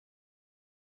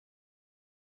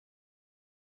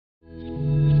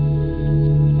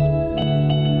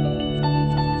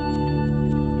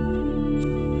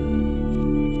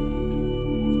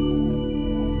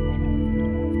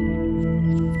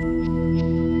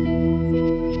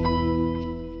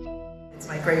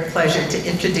great pleasure to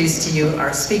introduce to you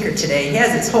our speaker today. He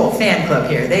has his whole fan club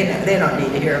here. They don't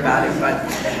need to hear about it, but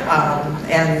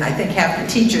and I think half the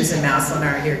teachers in Massillon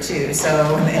are here too.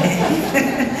 So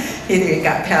he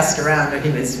got passed around, but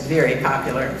he was very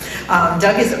popular.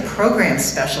 Doug is a program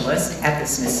specialist at the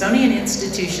Smithsonian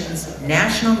Institution's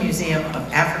National Museum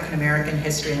of African American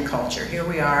History and Culture. Here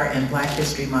we are in Black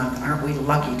History Month. Aren't we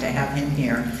lucky to have him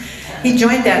here? He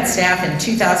joined that staff in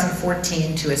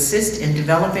 2014 to assist in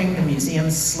developing the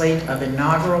museum's slate of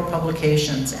inaugural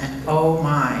publications, and oh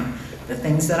my, the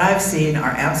things that I've seen are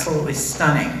absolutely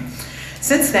stunning.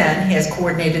 Since then, he has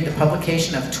coordinated the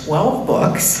publication of 12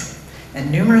 books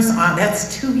and numerous,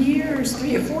 that's 2 years,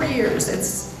 3 or 4 years,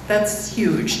 that's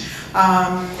huge.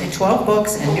 12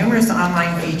 books and numerous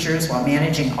online features while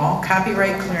managing all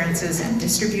copyright clearances and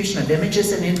distribution of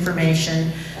images and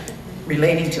information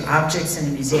relating to objects in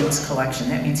the museum's collection.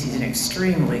 That means he's an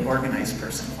extremely organized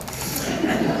person.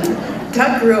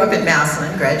 Doug grew up in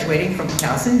Massillon, graduating from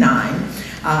 2009.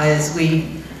 As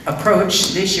we approach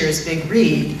this year's big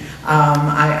read,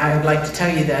 I would like to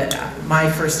tell you that my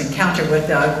first encounter with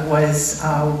Doug was,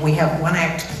 we have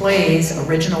one-act plays,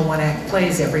 original one-act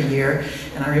plays every year,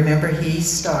 and I remember he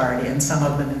starred in some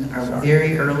of them in our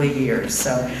very early years.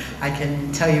 So I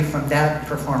can tell you from that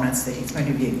performance that he's going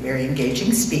to be a very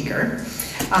engaging speaker.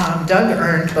 Doug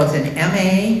earned both an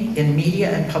MA in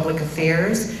Media and Public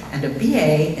Affairs and a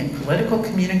BA in Political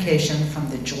Communication from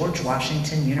the George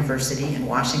Washington University in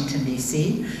Washington,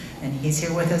 D.C., and he's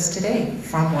here with us today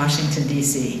from Washington,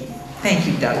 D.C. Thank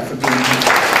you, Doug, for being here.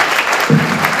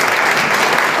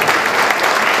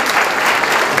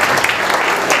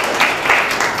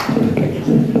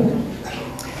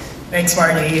 Thanks,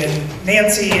 Marty, and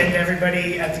Nancy, and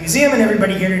everybody at the museum, and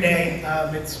everybody here today.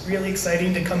 It's really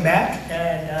exciting to come back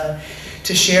and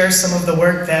to share some of the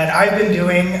work that I've been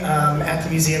doing at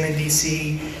the museum in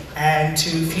DC, and to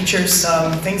feature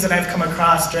some things that I've come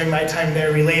across during my time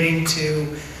there relating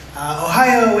to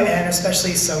Ohio, and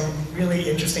especially some really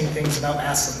interesting things about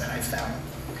Massillon that I've found.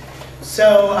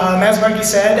 So, as Marty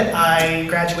said, I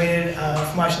graduated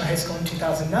from Washington High School in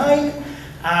 2009,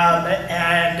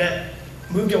 and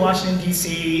moved to Washington,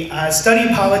 D.C., studied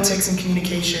politics and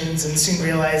communications, and soon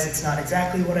realized it's not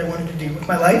exactly what I wanted to do with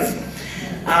my life.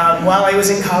 While I was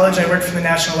in college, I worked for the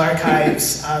National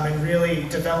Archives and really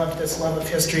developed this love of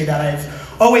history that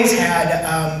I've always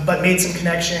had, but made some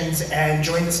connections and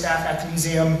joined the staff at the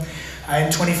museum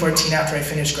in 2014 after I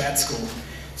finished grad school.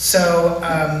 So,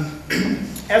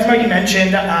 as Marty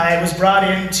mentioned, I was brought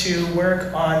in to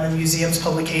work on the museum's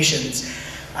publications.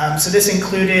 So this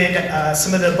included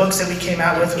some of the books that we came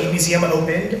out with when the museum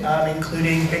opened,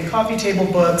 including big coffee table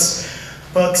books,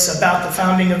 books about the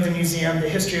founding of the museum, the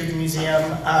history of the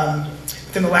museum.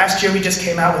 Within the last year, we just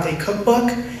came out with a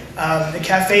cookbook. The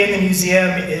cafe in the museum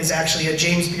is actually a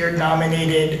James Beard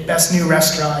nominated Best New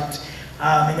Restaurant,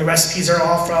 and the recipes are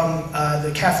all from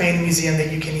the cafe in the museum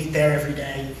that you can eat there every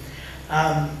day.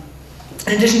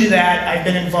 In addition to that, I've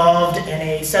been involved in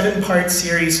a 7-part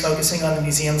series focusing on the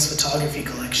museum's photography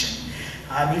collection.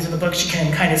 These are the books you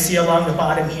can kind of see along the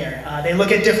bottom here. They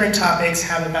look at different topics,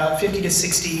 have about 50 to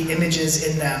 60 images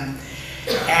in them.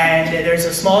 And there's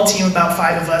a small team, about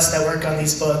 5 of us, that work on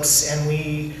these books, and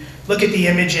we look at the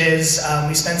images.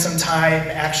 We spend some time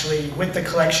actually with the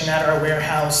collection at our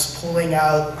warehouse, pulling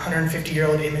out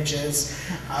 150-year-old images,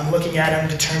 looking at them,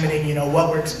 determining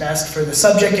what works best for the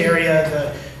subject area,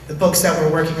 the books that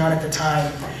we're working on at the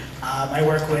time. I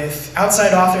work with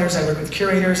outside authors, I work with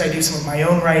curators, I do some of my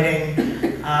own writing,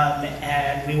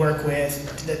 and we work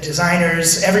with the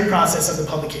designers. Every process of the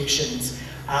publications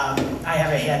I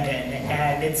have a hand in,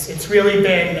 and it's really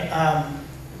been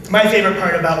my favorite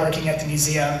part about working at the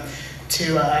museum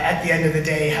to, at the end of the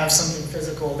day, have something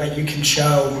physical that you can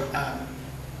show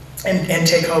and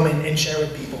take home and share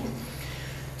with people.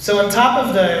 So on top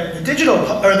of the digital,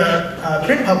 or the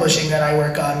print publishing that I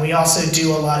work on, we also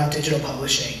do a lot of digital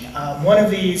publishing. One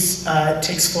of these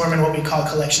takes form in what we call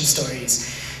collection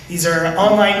stories. These are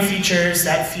online features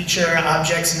that feature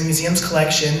objects in the museum's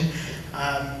collection.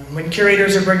 When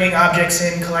curators are bringing objects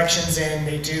in, collections in,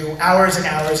 they do hours and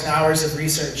hours and hours of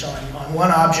research on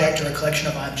one object or a collection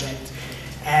of objects.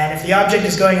 And if the object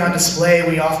is going on display,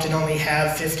 we often only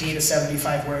have 50 to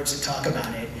 75 words to talk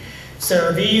about it.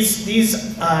 So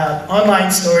these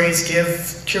online stories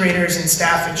give curators and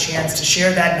staff a chance to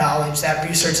share that knowledge, that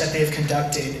research that they've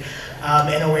conducted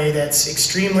in a way that's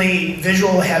extremely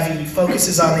visual heavy,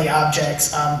 focuses on the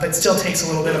objects, but still takes a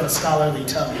little bit of a scholarly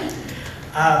tone.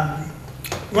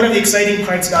 One of the exciting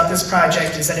parts about this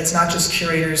project is that it's not just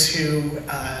curators who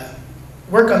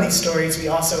work on these stories. We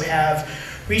also have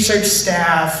research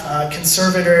staff,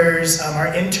 conservators,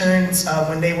 our interns,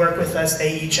 when they work with us,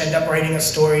 they each end up writing a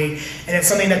story, and it's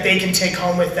something that they can take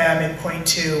home with them and point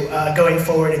to going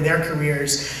forward in their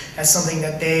careers as something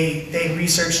that they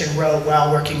researched and wrote while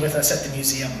working with us at the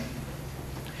museum.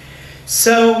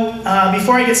 So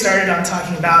before I get started on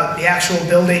talking about the actual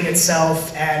building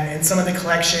itself and some of the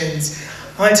collections,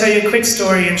 I want to tell you a quick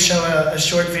story and show a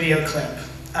short video clip.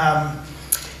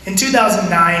 In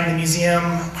 2009, the museum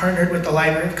partnered with the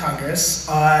Library of Congress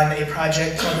on a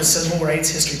project called the Civil Rights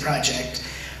History Project.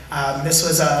 This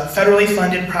was a federally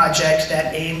funded project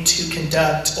that aimed to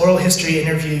conduct oral history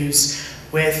interviews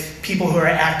with people who are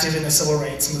active in the civil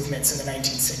rights movements in the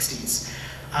 1960s.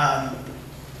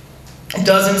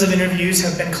 Dozens of interviews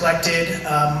have been collected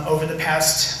over the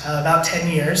past about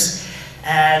 10 years.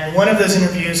 And one of those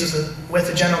interviews was with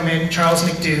a gentleman, Charles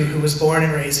McDew, who was born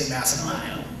and raised in Massillon,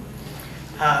 Ohio.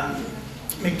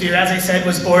 McDew, as I said,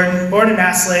 was born in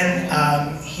Massillon.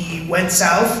 He went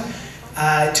south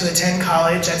to attend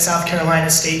college at South Carolina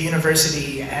State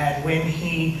University, and when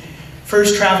he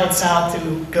first traveled south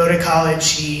to go to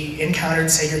college, he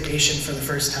encountered segregation for the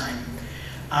first time.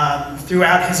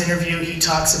 Throughout his interview, he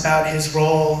talks about his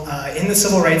role in the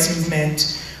civil rights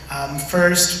movement,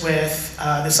 first with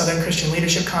the Southern Christian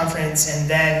Leadership Conference, and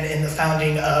then in the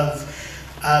founding of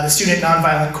the Student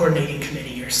Nonviolent Coordinating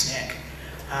Committee, or SNCC.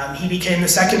 He became the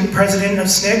second president of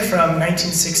SNCC from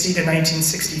 1960 to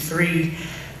 1963,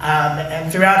 and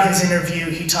throughout his interview,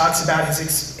 he talks about his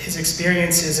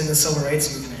experiences in the civil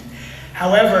rights movement.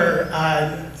 However,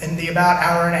 in the about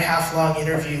hour and a half long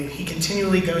interview, he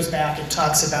continually goes back and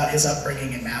talks about his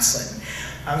upbringing in Massillon.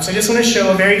 So I just want to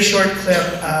show a very short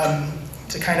clip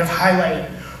to kind of highlight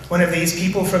one of these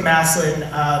people from Massillon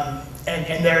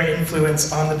and their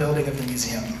influence on the building of the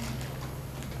museum.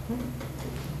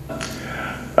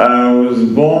 I was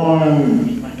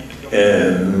born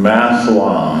in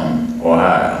Massillon,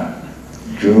 Ohio,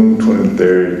 June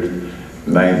 23rd,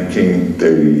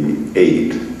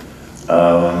 1938.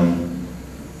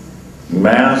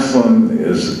 Massillon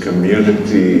is a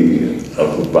community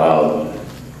of about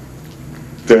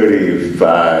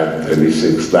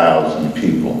 36,000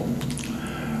 people.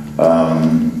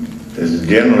 It's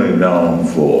generally known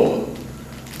for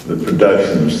the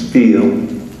production of steel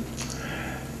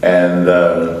and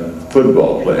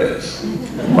football players.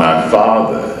 My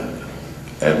father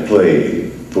had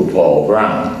played for Paul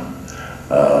Brown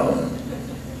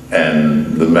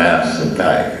and the Massillon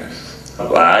Tigers.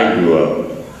 I grew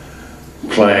up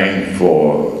playing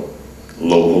for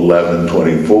Local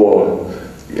 1124,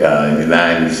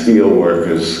 United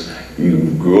Steelworkers. You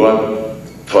grew up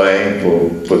playing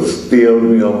for steel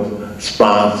mill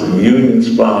sponsored, union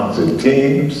sponsored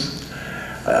teams.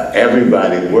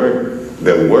 Everybody worked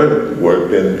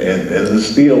in the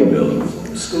steel mill.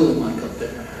 School like up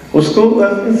there. Well,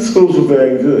 schools were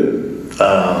very good.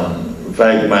 In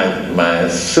fact, my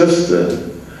sister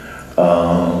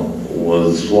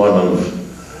was one of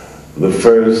the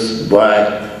first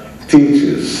black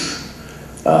teachers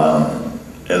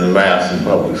in the Massillon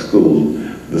Public School.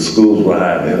 The schools were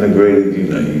highly integrated. You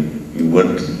know,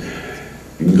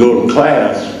 you go to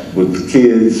class with the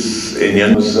kids, and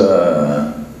it was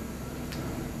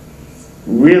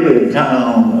really a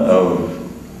town of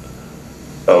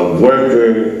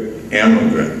worker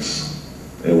immigrants.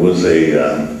 It was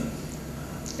an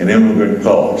immigrant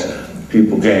culture.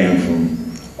 People came from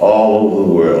all over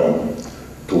the world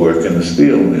to work in the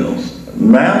steel mills.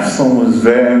 Massillon was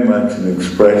very much an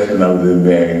expression of the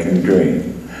American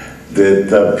dream.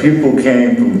 That people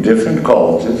came from different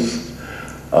cultures.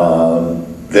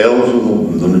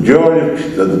 The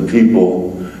majority of the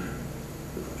people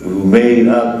who made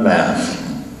up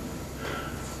Massillon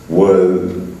were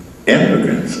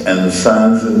immigrants and the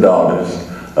sons and daughters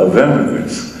of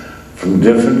immigrants from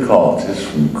different cultures,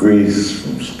 from Greece,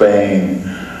 from Spain,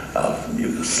 from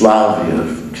Yugoslavia,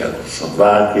 from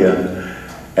Czechoslovakia,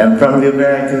 and from the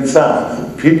American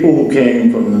South. The people who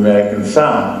came from the American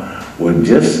South were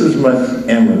just as much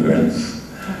immigrants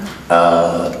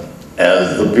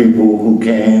as the people who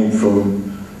came from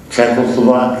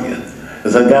Czechoslovakia.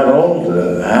 As I got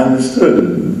older, I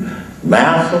understood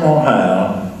Massillon,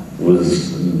 Ohio was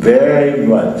very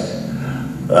much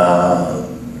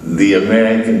the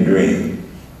American dream.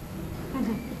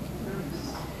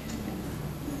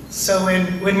 So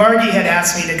when Margie had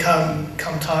asked me to come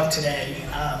talk today,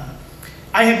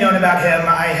 I had known about him.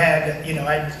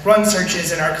 I'd run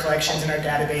searches in our collections and our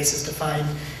databases to find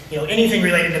anything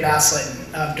related to Massillon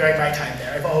during my time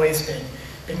there. I've always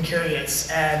been curious,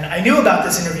 and I knew about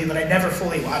this interview, but I never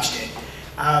fully watched it.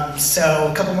 So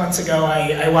a couple months ago,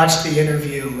 I watched the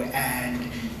interview, and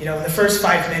in the first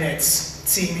 5 minutes,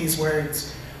 seeing these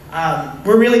words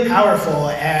were really powerful,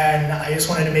 and I just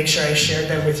wanted to make sure I shared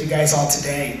them with you guys all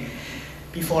today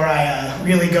before I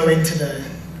really go into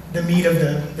the meat of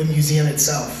the museum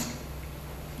itself.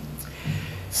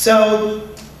 So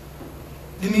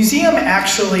the museum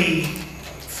actually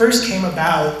first came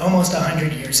about almost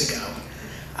 100 years ago.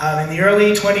 In the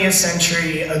early 20th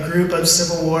century, a group of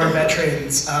Civil War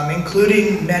veterans,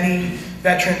 including many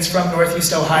veterans from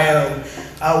Northeast Ohio,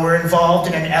 were involved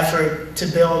in an effort to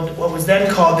build what was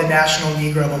then called the National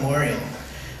Negro Memorial.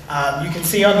 You can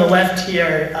see on the left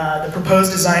here the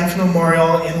proposed design for the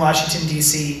memorial in Washington,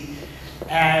 D.C.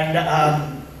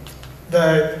 And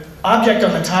the object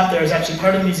on the top there is actually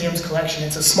part of the museum's collection.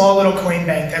 It's a small little coin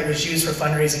bank that was used for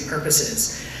fundraising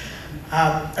purposes.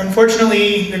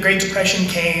 Unfortunately, the Great Depression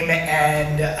came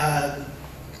and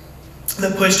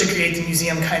the push to create the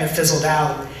museum kind of fizzled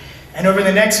out. And over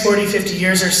the next 40, 50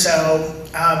 years or so,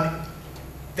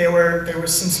 there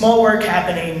was some small work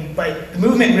happening, but the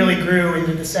movement really grew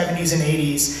into the 70s and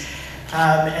 80s.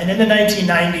 And in the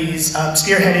 1990s,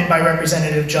 spearheaded by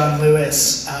Representative John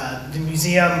Lewis, the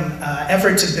museum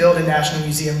effort to build a national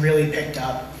museum really picked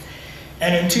up.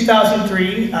 And in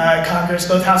 2003, Congress,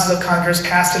 both houses of Congress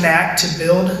passed an act to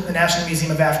build the National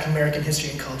Museum of African American History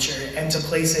and Culture and to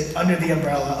place it under the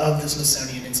umbrella of the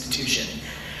Smithsonian Institution.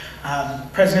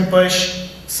 President Bush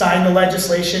signed the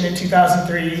legislation in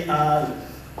 2003,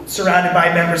 surrounded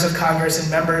by members of Congress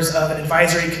and members of an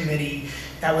advisory committee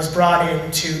that was brought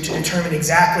in to determine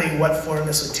exactly what form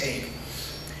this would take.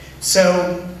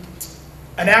 So,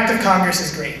 an act of Congress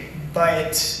is great,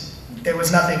 but there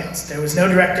was nothing else. There was no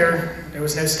director, there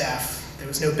was no staff, there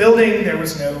was no building, there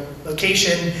was no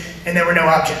location, and there were no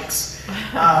objects.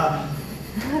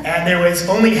 And there was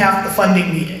only half the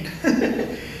funding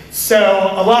needed. So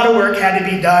a lot of work had to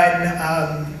be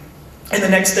done in the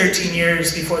next 13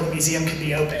 years before the museum could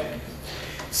be opened.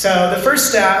 So the first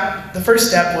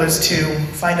step was to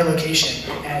find a location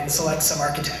and select some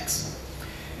architects.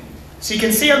 So you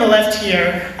can see on the left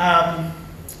here,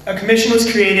 a commission was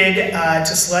created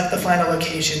to select the final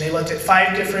location. They looked at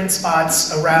 5 different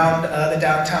spots around the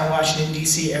downtown Washington,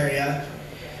 D.C. area,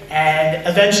 and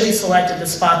eventually selected the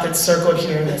spot that's circled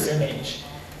here in this image.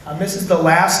 This is the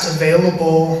last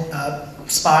available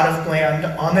spot of land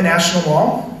on the National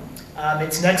Mall.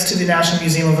 It's next to the National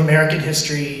Museum of American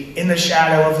History, in the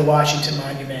shadow of the Washington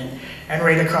Monument, and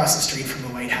right across the street from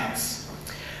the White House.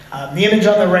 The image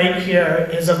on the right here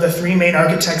is of the 3 main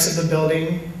architects of the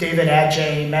building, David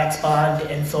Adjaye, Max Bond,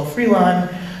 and Phil Freelon,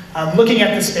 looking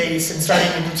at the space and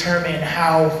starting to determine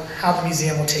how the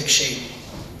museum will take shape.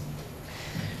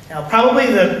 Now, probably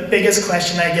the biggest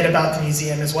question I get about the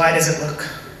museum is, why does it look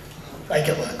like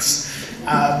it looks?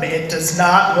 It does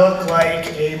not look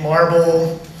like a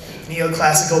marble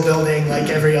neoclassical building like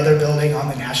every other building on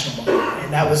the National Mall,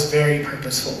 and that was very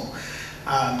purposeful.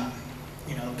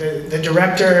 The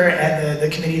director and the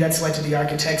committee that selected the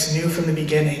architects knew from the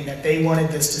beginning that they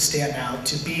wanted this to stand out,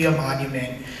 to be a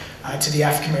monument to the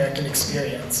African American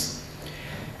experience.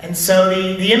 And so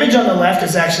the image on the left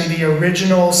is actually the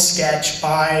original sketch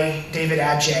by David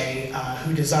Adjaye,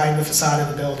 who designed the facade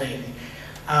of the building,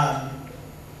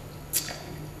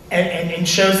 and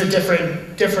shows the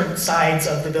different sides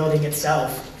of the building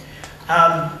itself.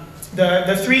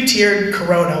 The 3-tiered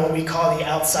corona, what we call the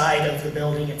outside of the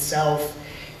building itself,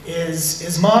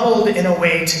 is modeled in a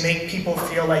way to make people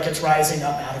feel like it's rising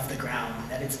up out of the ground,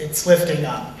 that it's lifting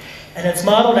up. And it's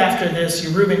modeled after this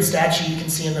Yoruban statue you can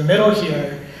see in the middle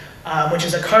here, which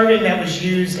is a carving that was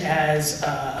used as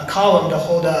a column to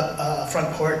hold up a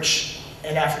front porch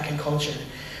in African culture.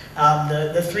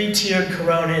 The 3-tiered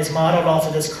corona is modeled off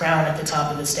of this crown at the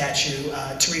top of the statue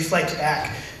to reflect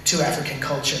back to African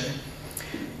culture.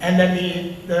 And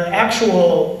then the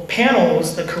actual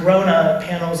panels, the corona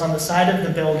panels on the side of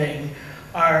the building,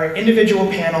 are individual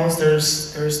panels.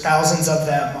 There's thousands of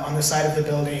them on the side of the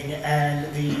building, and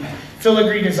the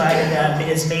filigree design of them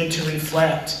is made to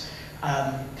reflect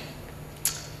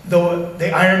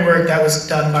the ironwork that was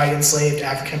done by enslaved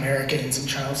African Americans in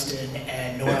Charleston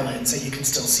and New Orleans that you can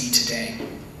still see today.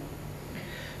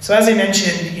 So as I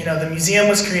mentioned, the museum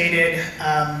was created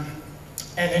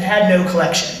and it had no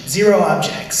collection, 0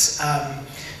 objects.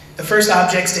 The first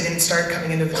objects didn't start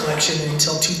coming into the collection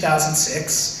until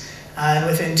 2006. And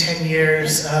within 10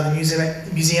 years, the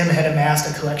museum had amassed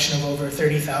a collection of over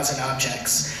 30,000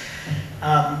 objects.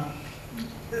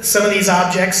 Some of these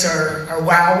objects are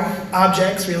wow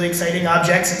objects, really exciting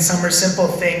objects, and some are simple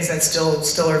things that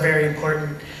still are very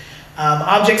important.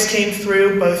 Objects came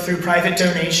through both through private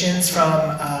donations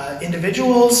from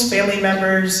individuals, family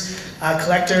members,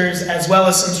 collectors, as well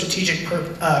as some strategic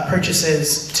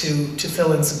purchases to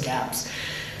fill in some gaps.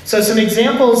 So some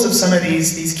examples of some of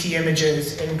these key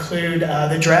images include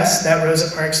the dress that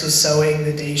Rosa Parks was sewing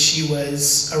the day she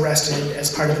was arrested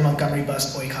as part of the Montgomery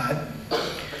bus boycott.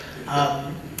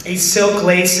 A silk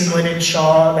lace and linen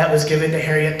shawl that was given to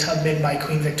Harriet Tubman by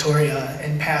Queen Victoria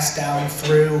and passed down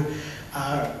through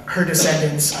her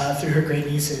descendants, through her great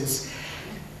nieces.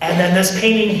 And then this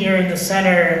painting here in the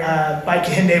center by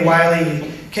Kehinde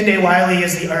Wiley. Kehinde Wiley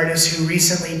is the artist who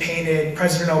recently painted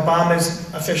President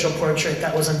Obama's official portrait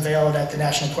that was unveiled at the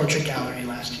National Portrait Gallery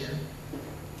last year.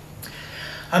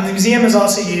 The museum has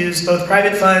also used both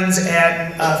private funds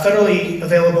and federally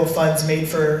available funds made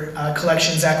for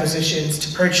collections acquisitions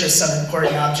to purchase some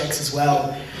important objects as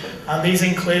well. These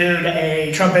include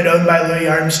a trumpet owned by Louis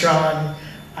Armstrong,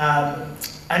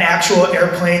 an actual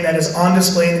airplane that is on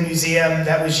display in the museum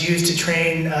that was used to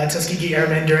train Tuskegee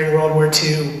Airmen during World War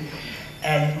II,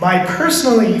 and my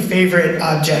personally favorite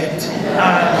object,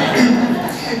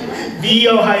 the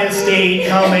Ohio State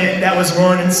helmet that was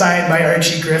worn and signed by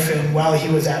Archie Griffin while he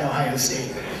was at Ohio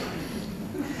State.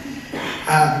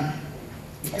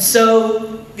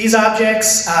 So these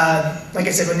objects, like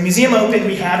I said, when the museum opened,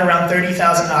 we had around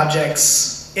 30,000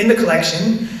 objects in the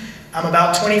collection.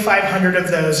 About 2,500 of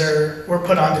those were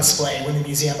put on display when the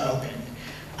museum opened.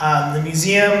 The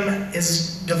museum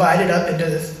is divided up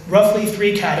into roughly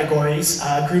 3 categories,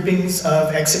 groupings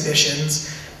of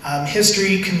exhibitions,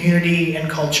 history, community, and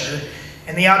culture,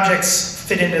 and the objects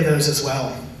fit into those as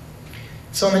well.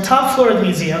 So on the top floor of the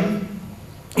museum,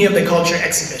 you have the culture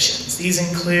exhibitions. These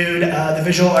include the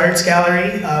Visual Arts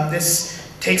Gallery. This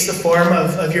takes the form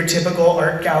of your typical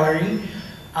art gallery,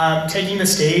 taking the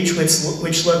stage,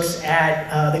 which looks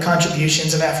at the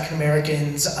contributions of African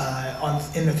Americans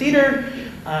in the theater,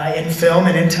 in film,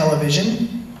 and in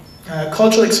television.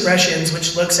 Cultural Expressions,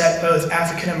 which looks at both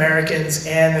African Americans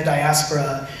and the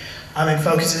diaspora, and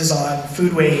focuses on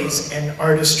foodways and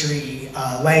artistry,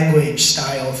 language,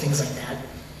 style, things like that.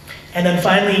 And then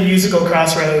finally, Musical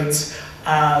Crossroads,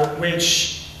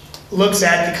 which looks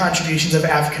at the contributions of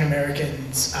African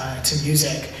Americans to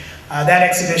music. That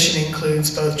exhibition includes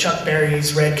both Chuck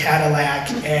Berry's Red Cadillac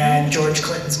and George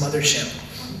Clinton's Mothership.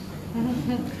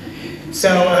 So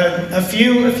a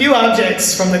few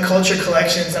objects from the culture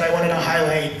collections that I wanted to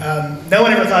highlight. No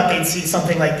one ever thought they'd see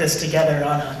something like this together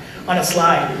on a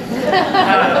slide.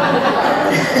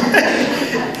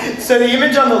 So the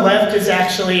image on the left is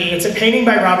it's a painting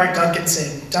by Robert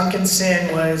Duncanson.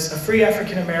 Duncanson was a free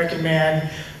African-American man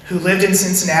who lived in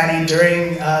Cincinnati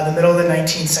during the middle of the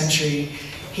 19th century.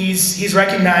 He's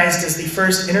recognized as the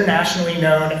first internationally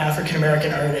known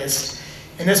African-American artist.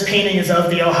 And this painting is of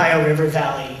the Ohio River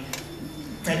Valley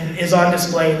and is on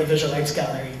display in the Visual Arts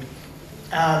Gallery.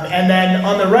 And then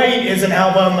on the right is an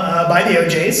album by the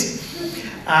OJs.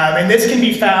 And this can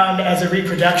be found as a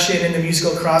reproduction in the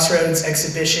Musical Crossroads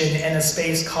exhibition in a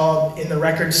space called In the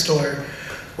Record Store,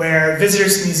 where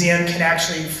visitors to the museum can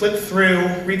actually flip through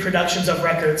reproductions of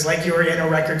records like you were in a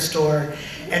record store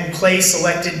and play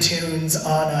selected tunes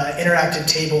on an interactive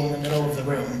table in the middle of the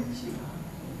room.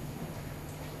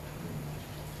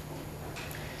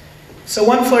 So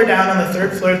one floor down on the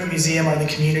 3rd floor of the museum are the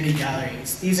community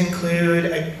galleries. These include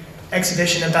an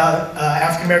exhibition about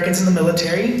African Americans in the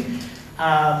military,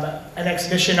 an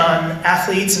exhibition on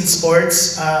athletes and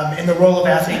sports, and the role of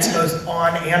athletes both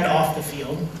on and off the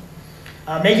field.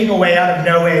 Making a Way Out of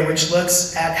No Way, which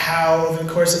looks at how, over the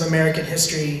course of American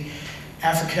history,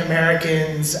 African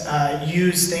Americans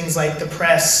use things like the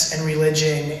press and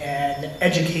religion and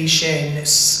education,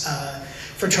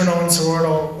 fraternal and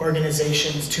sororital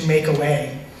organizations to make a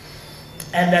way.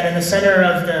 And then in the center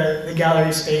of the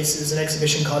gallery space is an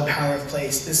exhibition called Power of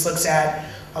Place. This looks at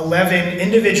 11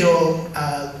 individual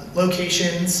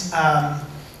locations,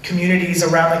 communities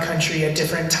around the country at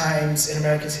different times in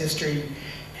America's history,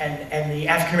 and the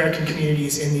African American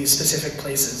communities in these specific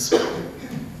places.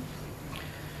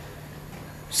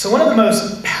 So one of the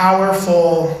most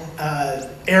powerful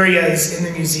areas in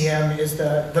the museum is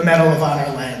the Medal of Honor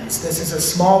lens. This is a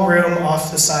small room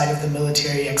off the side of the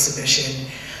military exhibition,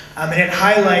 and it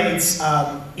highlights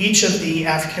each of the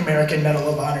African American Medal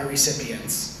of Honor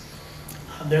recipients.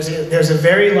 There's a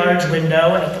very large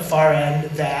window at the far end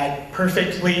that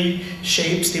perfectly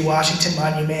shapes the Washington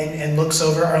Monument and looks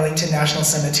over Arlington National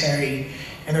Cemetery.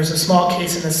 And there's a small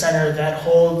case in the center that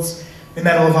holds the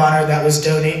Medal of Honor that was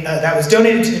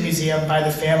donated to the museum by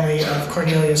the family of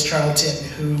Cornelius Charlton,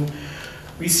 who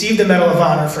received the Medal of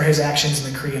Honor for his actions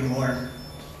in the Korean War.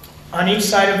 On each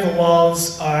side of the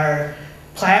walls are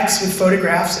plaques with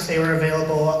photographs, if they were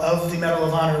available, of the Medal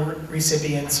of Honor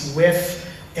recipients with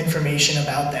information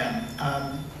about them.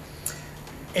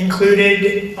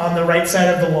 Included on the right side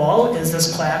of the wall is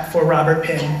this plaque for Robert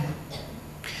Penn.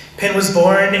 Penn was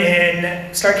born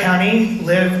in Stark County,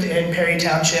 lived in Perry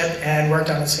Township, and worked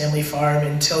on his family farm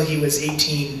until he was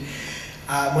 18.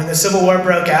 When the Civil War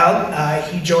broke out,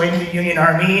 he joined the Union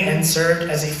Army and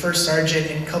served as a first sergeant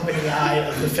in Company I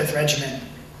of the 5th Regiment.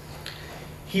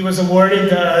 He was awarded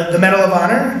the Medal of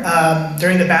Honor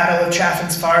during the Battle of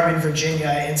Chaffin's Farm in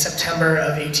Virginia in September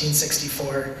of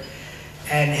 1864.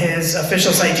 And his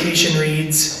official citation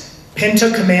reads, "Penn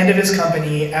took command of his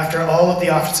company after all of the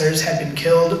officers had been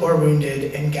killed or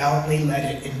wounded and gallantly led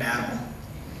it in battle."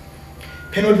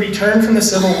 Penn would return from the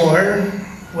Civil War,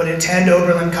 would attend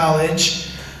Oberlin College,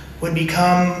 would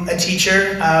become a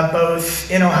teacher both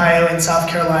in Ohio and South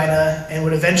Carolina, and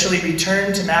would eventually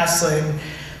return to Massillon,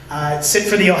 sit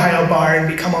for the Ohio bar, and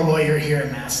become a lawyer here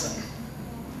in Massillon.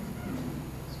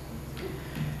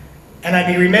 And I'd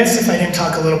be remiss if I didn't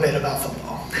talk a little bit about football.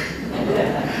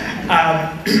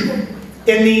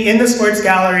 In the sports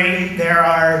gallery, there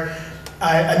are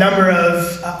a number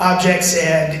of objects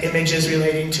and images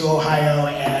relating to Ohio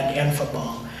and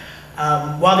football.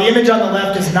 While the image on the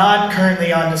left is not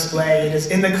currently on display, it is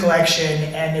in the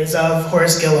collection and is of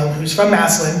Horace Gillum, who's from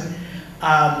Massillon.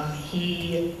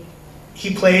 He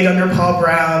played under Paul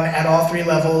Brown at all 3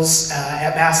 levels,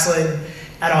 at Massillon,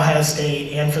 at Ohio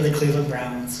State, and for the Cleveland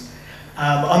Browns.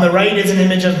 On the right is an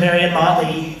image of Marion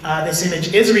Motley. This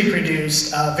image is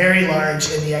reproduced very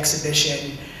large in the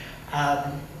exhibition.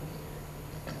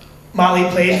 Motley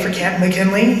played for Camp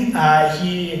McKinley.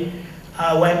 He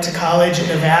went to college in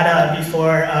Nevada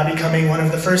before becoming one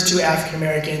of the first 2 African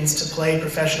Americans to play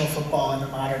professional football in the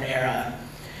modern era.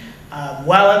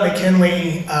 While at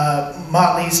McKinley,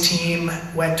 Motley's team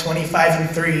went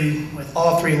 25-3, with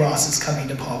all 3 losses coming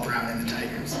to Paul Brown and the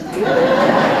Tigers.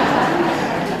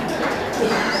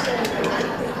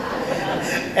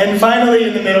 And finally,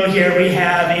 in the middle here, we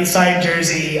have a signed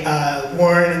jersey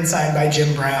worn and signed by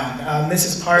Jim Brown. This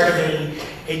is part of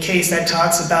a case that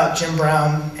talks about Jim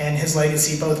Brown and his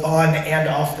legacy both on and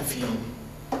off the field.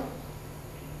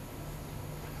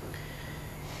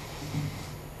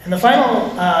 And the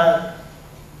final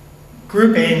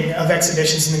grouping of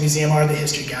exhibitions in the museum are the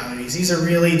history galleries. These are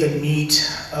really the meat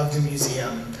of the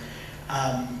museum.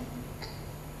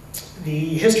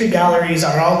 The history galleries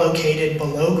are all located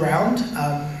below ground,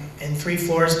 in 3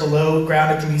 floors below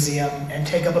ground at the museum, and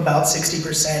take up about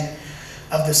 60%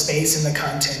 of the space and the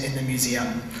content in the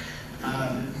museum.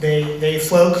 They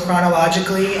flow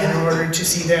chronologically, and in order to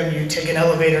see them, you take an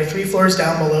elevator 3 floors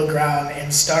down below ground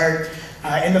and start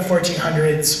in the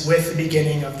 1400s with the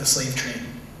beginning of the slave trade.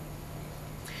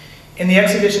 In the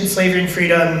exhibition Slavery and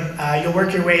Freedom, you'll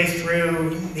work your way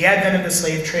through the advent of the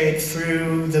slave trade,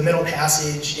 through the Middle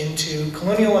Passage, into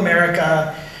colonial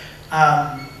America,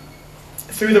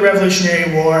 through the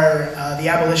Revolutionary War, the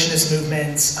abolitionist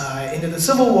movements, into the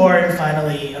Civil War, and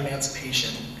finally,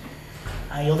 emancipation.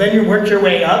 You'll then work your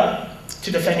way up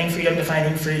to Defending Freedom,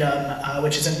 Defining Freedom,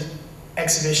 which is an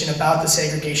exhibition about the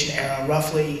segregation era,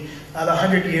 roughly the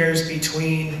 100 years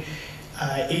between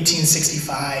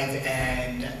 1865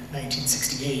 and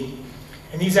 1968.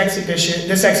 And this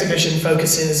exhibition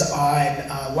focuses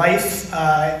on life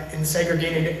in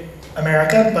segregated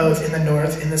America, both in the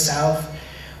North and the South,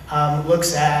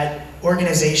 looks at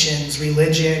organizations,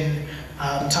 religion,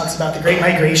 talks about the Great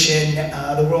Migration,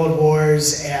 the World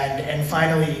Wars, and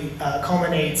finally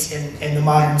culminates in the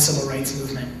modern civil rights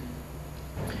movement.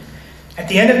 At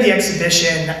the end of the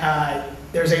exhibition,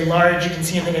 there's a large, you can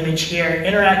see in the image here,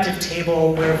 interactive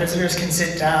table where visitors can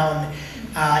sit down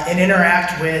and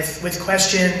interact with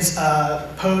questions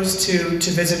posed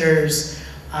to visitors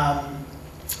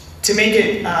to make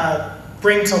it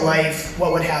bring to life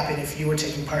what would happen if you were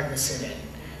taking part in a sit-in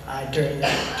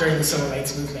during the civil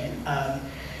rights movement.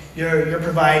 You're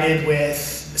provided with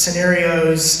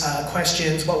scenarios,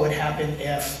 questions, what would happen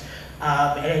if,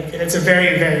 and it's a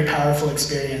very, very powerful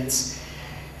experience.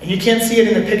 And you can't see it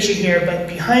in the picture here, but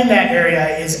behind that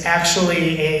area is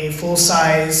actually a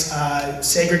full-size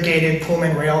segregated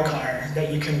Pullman rail car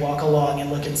that you can walk along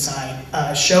and look inside,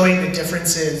 showing the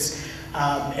differences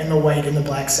in the white and the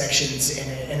black sections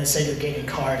in a segregated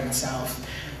car in the South.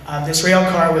 This rail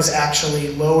car was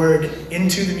actually lowered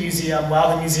into the museum while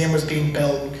the museum was being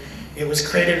built. It was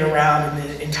created around, and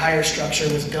the entire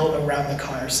structure was built around the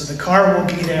car. So the car will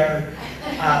be there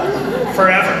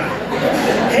forever.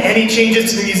 Any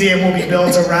changes to the museum will be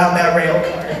built around that rail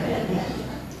car.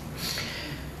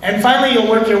 And finally, you'll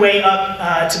work your way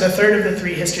up to the third of the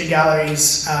 3 history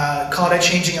galleries called A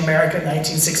Changing America,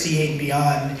 1968 and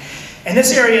Beyond. And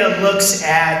this area looks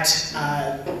at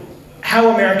how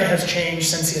America has changed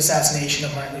since the assassination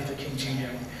of Martin Luther King Jr.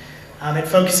 It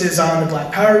focuses on the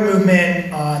Black Power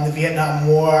movement, on the Vietnam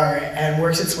War, and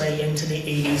works its way into the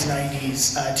 80s,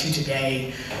 90s to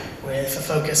today, with a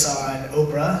focus on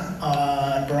Oprah,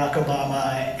 on Barack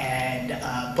Obama, and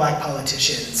black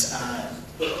politicians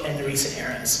in the recent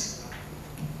eras.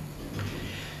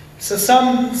 So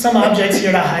some objects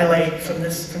here to highlight from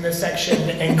this section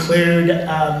include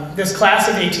this class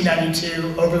of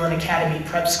 1892 Oberlin Academy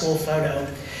Prep School photo.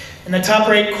 In the top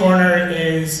right corner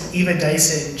is Eva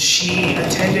Dyson. She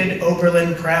attended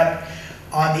Oberlin Prep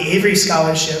on the Avery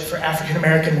Scholarship for African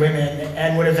American women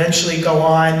and would eventually go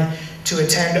on to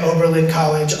attend Oberlin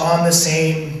College on the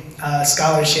same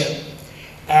scholarship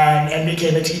and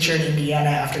became a teacher in Indiana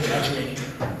after graduating.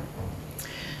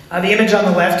 The image on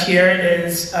the left here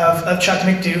is of Chuck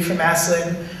McDew from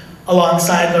Massillon,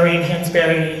 alongside Lorraine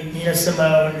Hansberry, Nina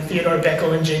Simone, Theodore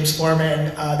Bickel, and James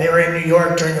Foreman. They were in New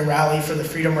York during the rally for the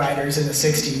Freedom Riders in the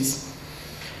 60s.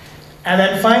 And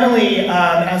then finally,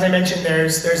 as I mentioned,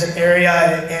 there's an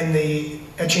area in the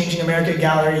A Changing America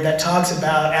gallery that talks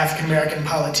about African American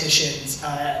politicians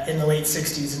in the late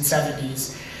 60s and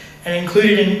 70s. And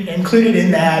included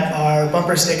in that are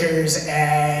bumper stickers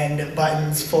and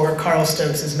buttons for Carl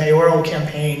Stokes' mayoral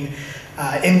campaign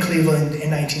in Cleveland in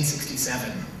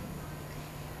 1967.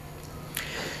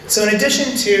 So in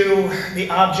addition to the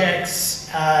objects,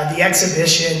 the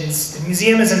exhibitions, the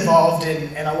museum is involved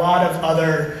in a lot of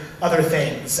other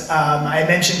things. I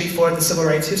mentioned before the Civil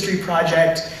Rights History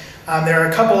Project. There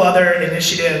are a couple other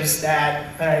initiatives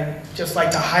that I'd just like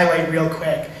to highlight real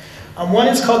quick. One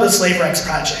is called the Slave Wrecks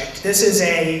Project. This is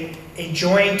a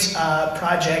joint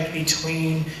project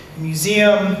between the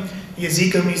museum, the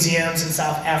Aziko Museums in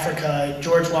South Africa,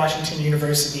 George Washington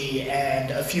University, and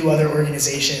a few other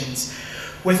organizations,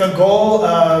 with a goal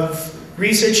of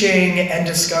researching and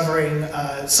discovering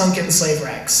sunken slave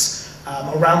wrecks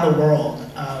around the world.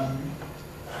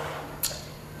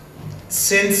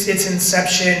 Since its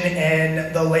inception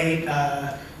in the late,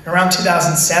 around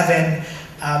 2007,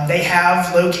 they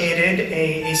have located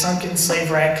a sunken slave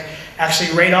wreck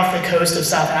actually right off the coast of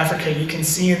South Africa. You can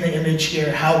see in the image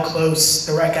here how close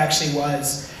the wreck actually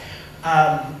was.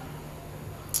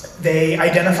 They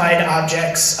identified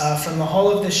objects from the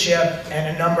hull of the ship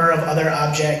and a number of other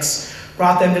objects,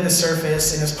 brought them to the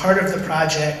surface, and as part of the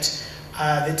project,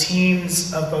 the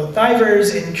teams of both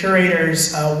divers and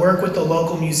curators work with the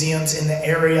local museums in the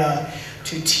area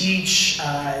to teach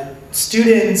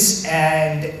students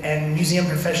and museum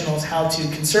professionals how to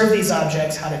conserve these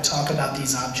objects, how to talk about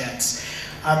these objects.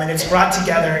 And it's brought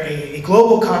together a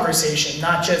global conversation,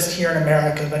 not just here in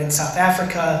America, but in South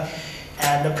Africa.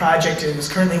 And the project is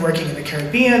currently working in the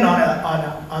Caribbean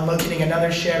on locating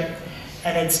another ship.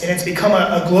 And it's become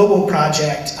a global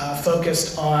project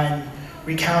focused on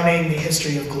recounting the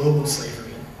history of global slavery.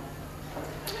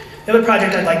 The other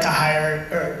project I'd like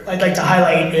to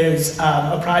highlight is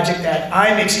a project that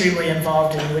I'm extremely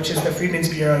involved in, which is the Freedmen's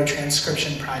Bureau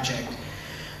Transcription Project.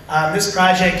 This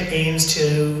project aims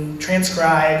to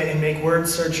transcribe and make word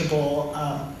searchable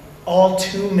all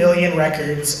 2 million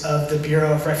records of the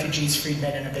Bureau of Refugees,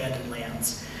 Freedmen, and Abandoned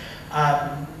Lands.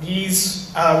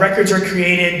 These records were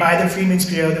created by the Freedmen's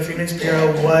Bureau. The Freedmen's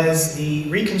Bureau was the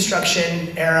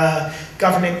Reconstruction era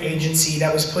government agency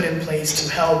that was put in place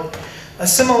to help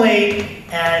assimilate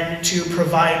and to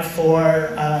provide for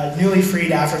newly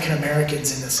freed African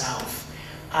Americans in the South.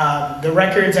 The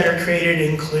records that are created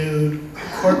include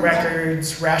court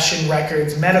records, ration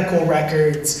records, medical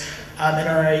records, and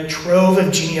are a trove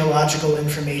of genealogical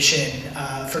information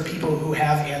for people who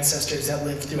have ancestors that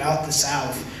lived throughout the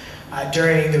South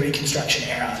during the Reconstruction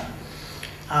era.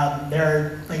 There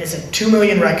are, like I said, 2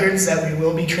 million records that we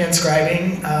will be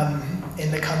transcribing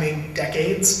in the coming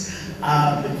decades.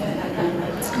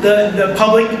 The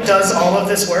public does all of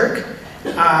this work,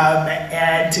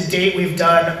 and to date we've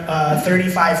done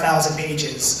 35,000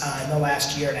 pages in the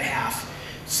last year and a half.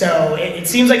 So it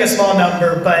seems like a small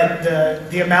number, but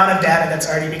the amount of data that's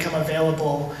already become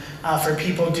available for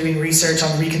people doing research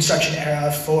on the Reconstruction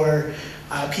era, for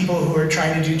people who are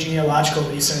trying to do genealogical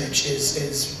research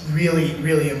is really,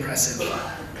 really impressive.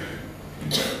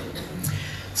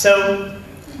 So,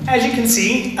 as you can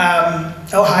see,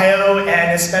 Ohio,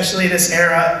 and especially this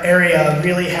area,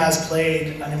 really has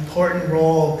played an important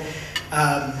role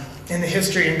in the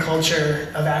history and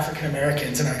culture of African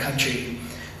Americans in our country.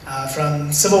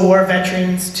 From Civil War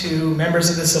veterans to members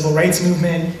of the Civil Rights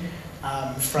Movement,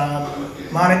 from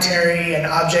monetary and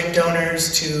object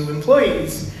donors to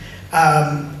employees.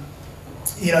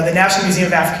 The National Museum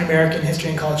of African American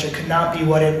History and Culture could not be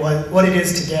what it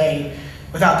is today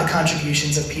without the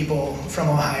contributions of people from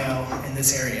Ohio in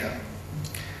this area.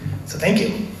 So thank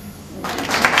you.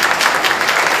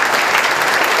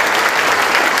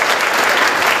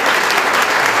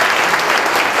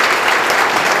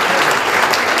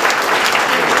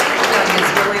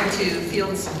 To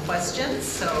field some questions,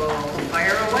 so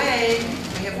fire away.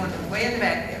 We have one way in the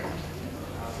back there.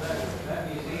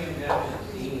 That museum down in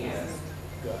Smithsonian,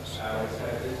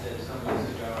 I visited some years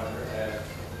ago and had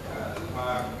a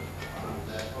talk on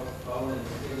that bone and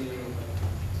sinew.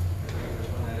 I think which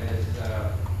one that is.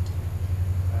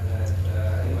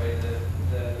 Anyway,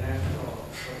 the national,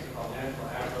 what's it called, National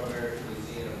Afro-American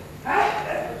Museum, which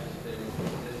has been in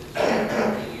existence for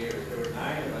 30 years. There were 9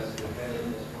 of us who attended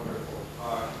this wonderful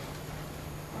talk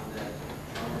on that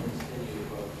bone and sinew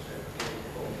book, which I forget the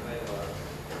full title of,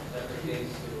 separate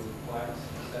dates to blacks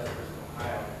and settlers in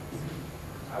Ohio.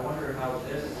 I wonder how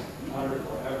this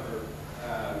wonderful effort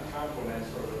complements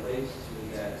or relates to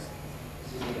that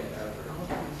CEA effort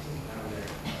down there.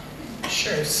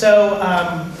 Sure. So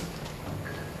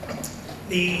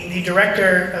the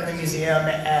director of the museum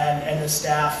and the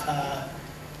staff,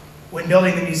 when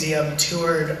building the museum,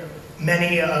 toured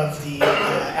many of the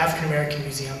African American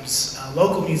museums,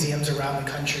 local museums around the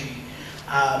country.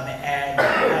 And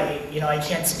I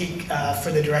can't speak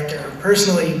for the director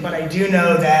personally, but I do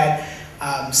know that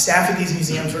staff at these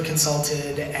museums were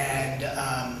consulted and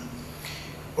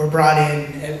were brought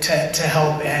in to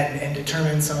help and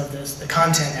determine some of the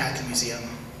content at the museum.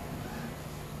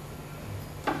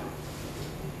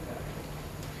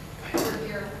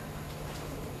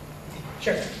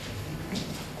 Sure.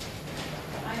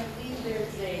 I believe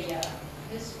there's a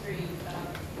history of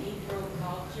Negro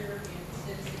culture in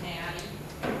Cincinnati.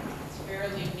 It's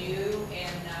fairly new,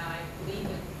 and I believe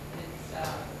it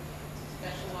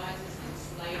specializes in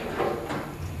slavery.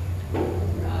 It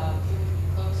would be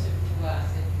closer to us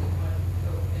if we wanted to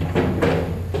go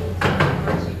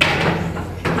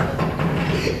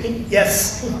visit. Yes.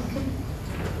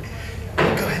 Go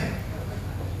ahead.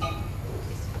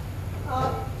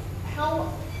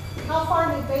 How far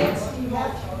in advance do you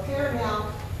have to prepare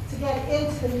now to get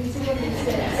into the museum these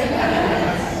days?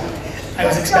 I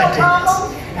was expecting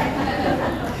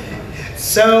this.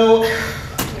 So,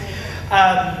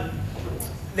 a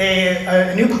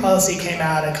new policy came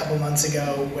out a couple months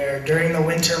ago where during the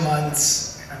winter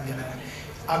months,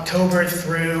 October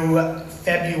through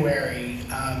February,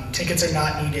 tickets are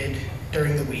not needed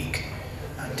during the week.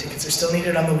 Tickets are still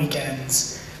needed on the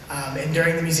weekends. And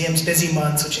during the museum's busy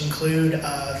months, which include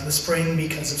the spring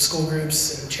because of school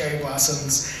groups and cherry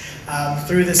blossoms,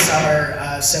 through the summer,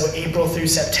 so April through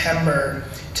September,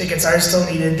 tickets are still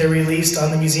needed. They're released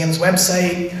on the museum's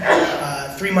website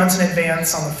 3 months in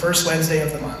advance on the first Wednesday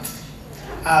of the month.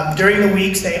 During the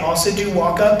weeks, they also do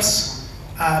walk-ups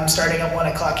starting at 1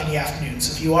 o'clock in the afternoon.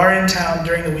 So if you are in town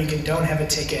during the week and don't have a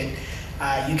ticket,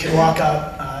 you can walk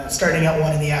up starting at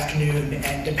 1 in the afternoon,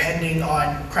 and depending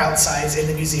on crowd size in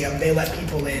the museum, they let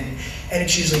people in, and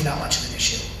it's usually not much of an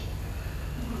issue.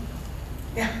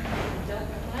 Yeah?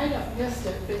 I might have missed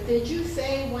it, but did you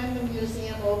say when the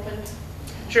museum opened?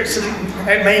 Sure, so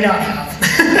I may not have.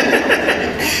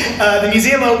 The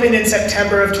museum opened in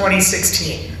September of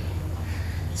 2016.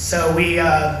 So we,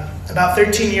 about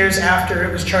 13 years after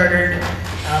it was chartered,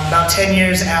 about 10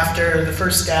 years after the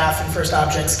first staff and first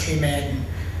objects came in,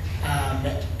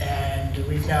 and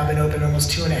we've now been open almost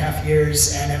 2.5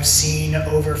 years and have seen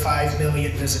over 5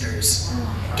 million visitors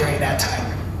during that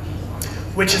time,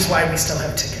 which is why we still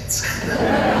have tickets.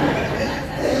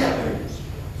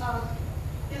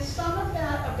 Is some of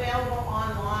that available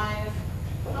online?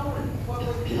 What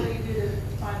do you do to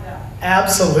find out?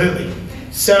 Absolutely.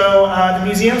 So the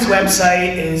museum's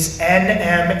website is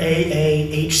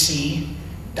nmaahc.si.edu.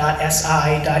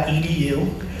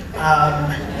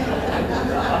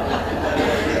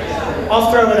 I'll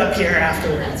throw it up here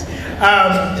afterwards.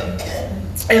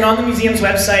 And on the museum's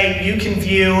website, you can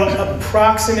view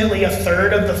approximately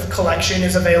 1/3 of the collection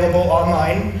is available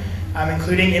online,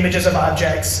 including images of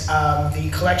objects. The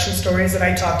collection stories that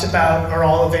I talked about are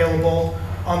all available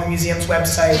on the museum's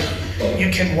website. You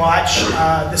can watch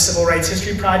the Civil Rights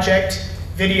History Project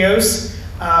videos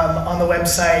on the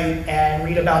website and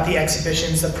read about the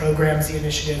exhibitions, the programs, the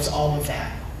initiatives, all of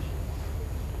that.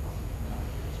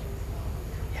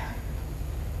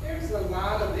 There's a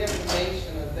lot of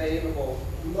information available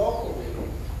locally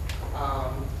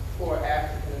for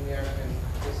African American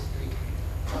history,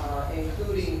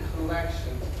 including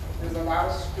collections. There's a lot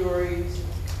of stories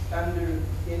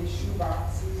in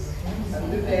shoeboxes,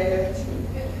 under beds,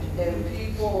 and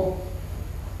people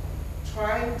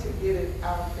trying to get it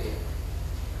out there.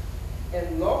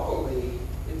 And locally,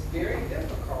 it's very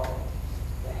difficult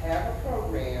to have a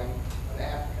program on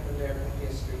African American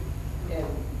history and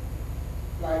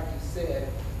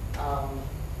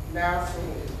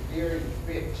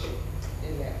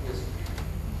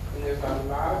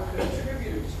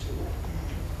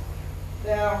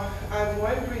Now, I'm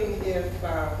wondering if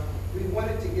we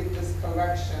wanted to get this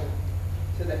collection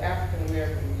to the African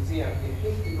American Museum. You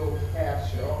hate to go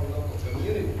past your own local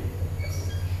community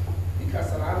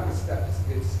because a lot of the stuff is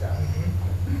good stuff.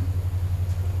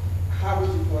 How would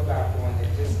you go about doing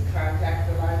it? Just contact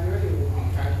the library, or will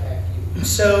we contact you?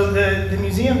 So the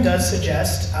museum does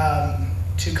suggest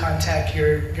to contact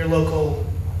your local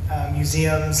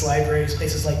museums, libraries,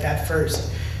 places like that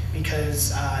first,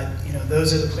 because you know,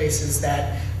 those are the places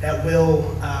that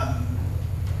will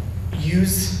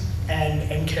use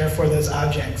and care for those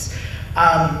objects.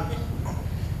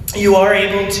 You are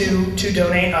able to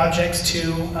donate objects to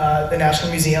the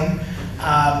National Museum.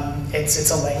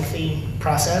 It's a lengthy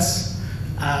process.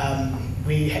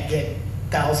 We get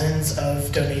thousands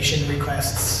of donation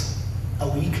requests a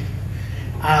week.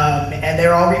 And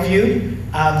they're all reviewed,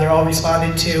 they're all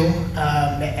responded to,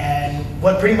 and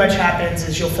what pretty much happens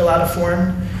is you'll fill out a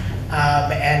form,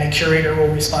 and a curator will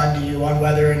respond to you on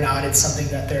whether or not it's something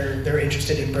that they're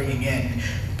interested in bringing in.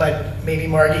 But maybe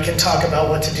Margie can talk about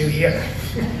what to do here.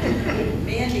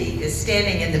 Mandy is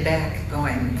standing in the back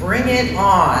going, bring it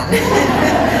on.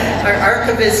 Our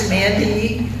archivist,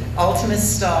 Mandy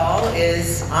Ultimus Stahl,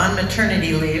 is on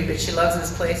maternity leave, but she loves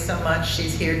this place so much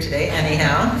she's here today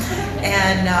anyhow.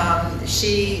 And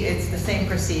it's the same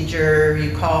procedure.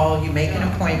 You call, you make an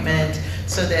appointment,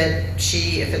 so that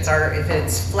if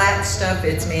it's flat stuff,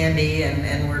 it's Mandy,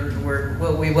 and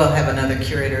we will have another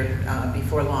curator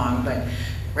before long. But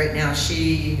right now,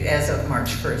 as of March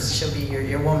 1st, she'll be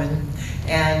your woman.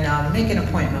 And make an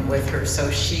appointment with her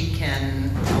so she can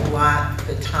allot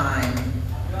the time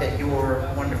that your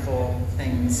wonderful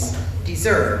things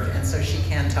deserve. And so she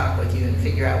can talk with you and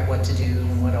figure out what to do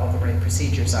and what all the right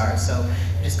procedures are. So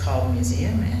you just call the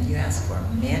museum and you ask for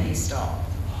Mandy Stahl.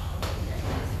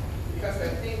 Because I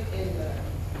think in the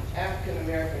African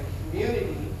American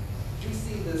community, we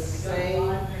see the same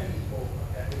people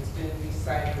that's been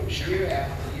recycled year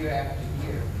after year after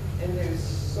year. And there's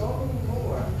so many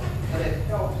more that have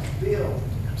helped build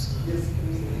this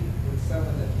community with some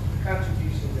of the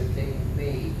contributions that they've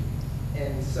made.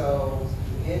 And so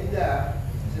we end up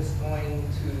just going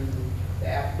to the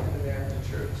African American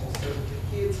church, and so that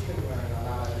the kids can learn a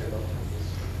lot of their local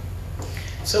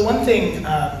history. So one thing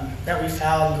that we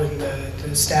found when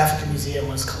the staff at the museum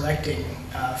was collecting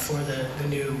for the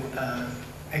new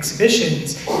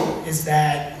exhibitions is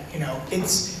that, you know,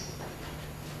 it's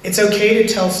okay to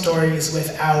tell stories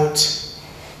without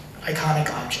iconic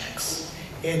objects.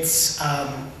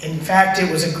 In fact,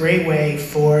 it was a great way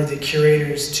for the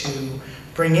curators to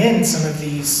bring in some of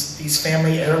these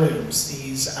family heirlooms.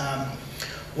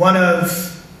 One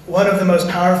of the most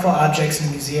powerful objects in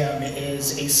the museum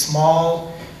is a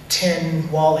small tin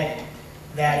wallet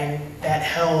that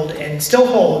held and still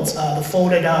holds the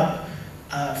folded up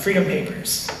freedom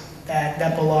papers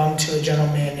that belonged to a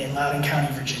gentleman in Loudoun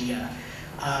County, Virginia.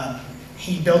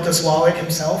 He built this wallet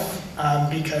himself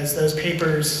because those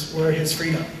papers were his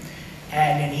freedom,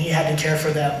 and he had to care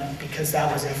for them because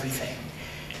that was everything.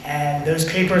 And those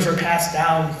papers were passed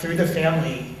down through the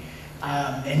family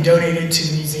and donated to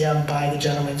the museum by the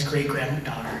gentleman's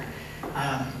great-granddaughter.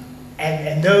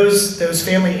 And those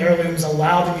family heirlooms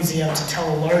allow the museum to tell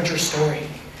a larger story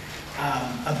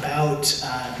about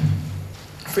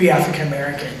free African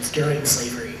Americans during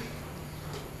slavery.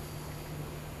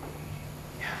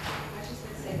 I was just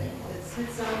going to say that the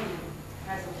Smithsonian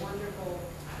has a wonderful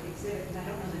exhibit, and I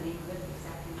don't know the name of it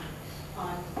exactly,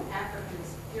 on Africans,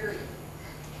 period.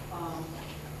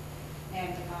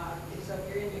 So if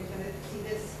you're going to see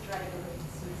this, try to go to the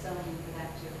Smithsonian for that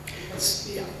too. Because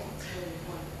Yeah. it's really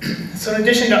important. So in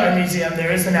addition to our museum,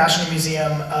 there is the National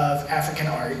Museum of African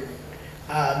Art,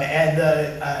 and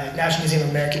the National Museum of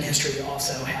American History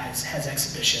also has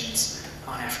exhibitions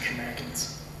on African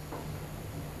Americans.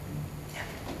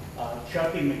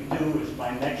 Chucky McDew is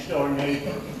my next door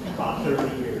neighbor, about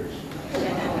 30 years.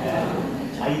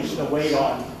 And I used to wait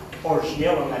on Horse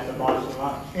Gillum at the Boston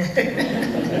lunch.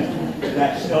 And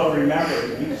I still remember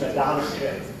him. He was a dollar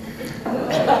kid.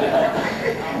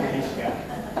 Nice guy.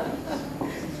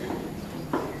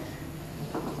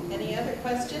 Any other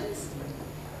questions?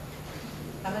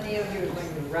 How many of you are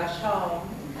going to rush home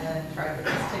and try for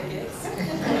these tickets?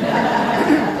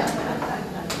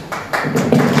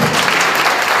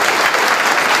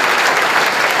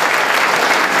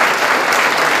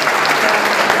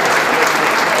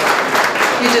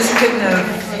 You just couldn't have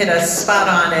hit us spot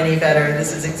on any better.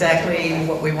 This is exactly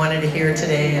what we wanted to hear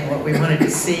today and what we wanted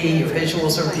to see. Your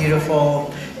visuals are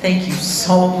beautiful. Thank you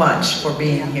so much for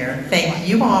being here. Thank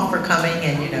you all for coming,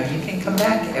 and you know, you can come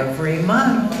back every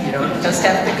month. You don't just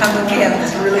have to come when we have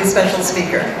this really special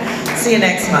speaker. See you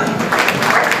next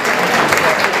month.